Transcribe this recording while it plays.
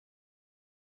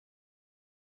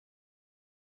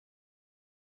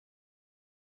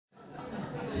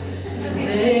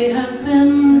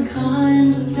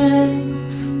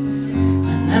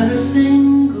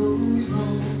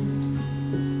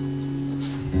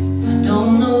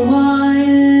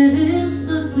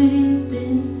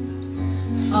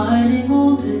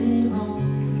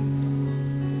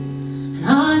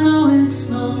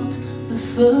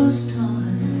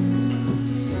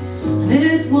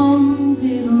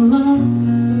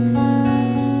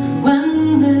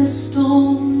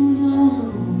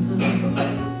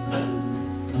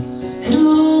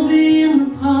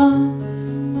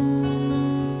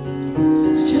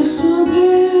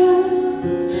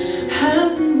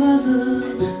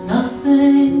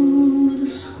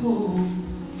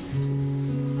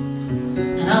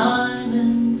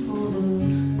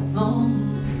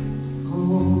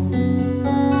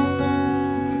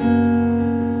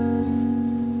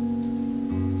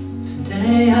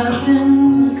Today has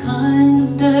been the kind of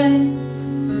day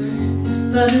it's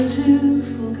better to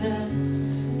forget.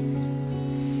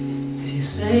 'Cause you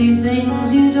say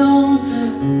things you don't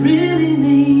really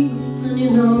mean, and you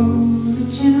know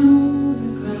that you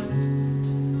regret.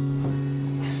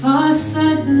 If I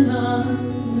said that I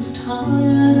was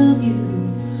tired of you,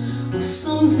 or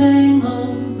something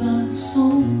of that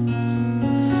sort,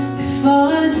 if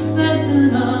I said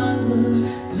that I was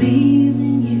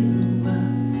leaving you,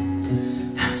 well,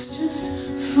 that's just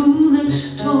foolish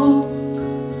talk.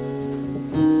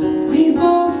 We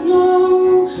both know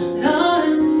that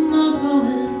I'm not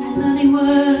going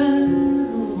anywhere.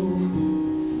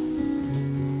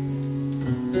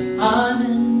 I'm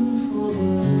in for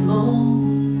the long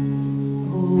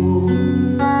haul.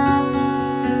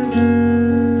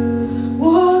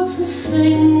 What's a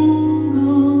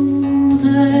single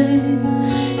day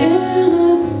in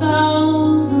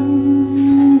 1,000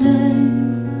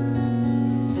 days?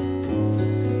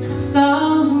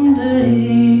 1,000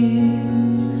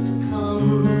 days to come.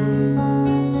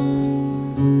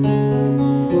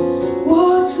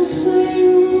 What's a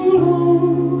single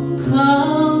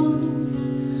cloud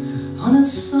on a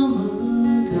summer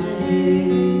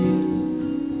day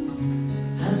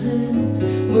as it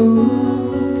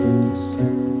moves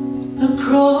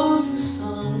across the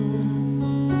sun?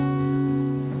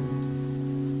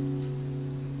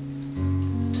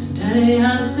 Today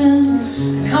has been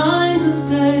the kind of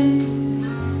day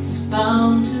that's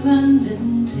bound to end in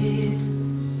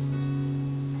tears.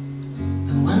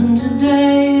 And when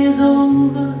today is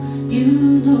over, you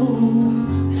know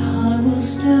that I will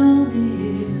still be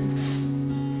here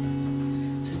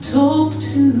to talk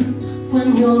to when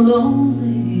you're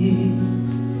lonely,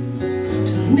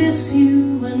 to miss you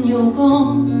when you're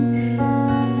gone,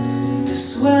 to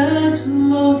swear to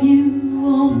love you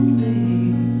only.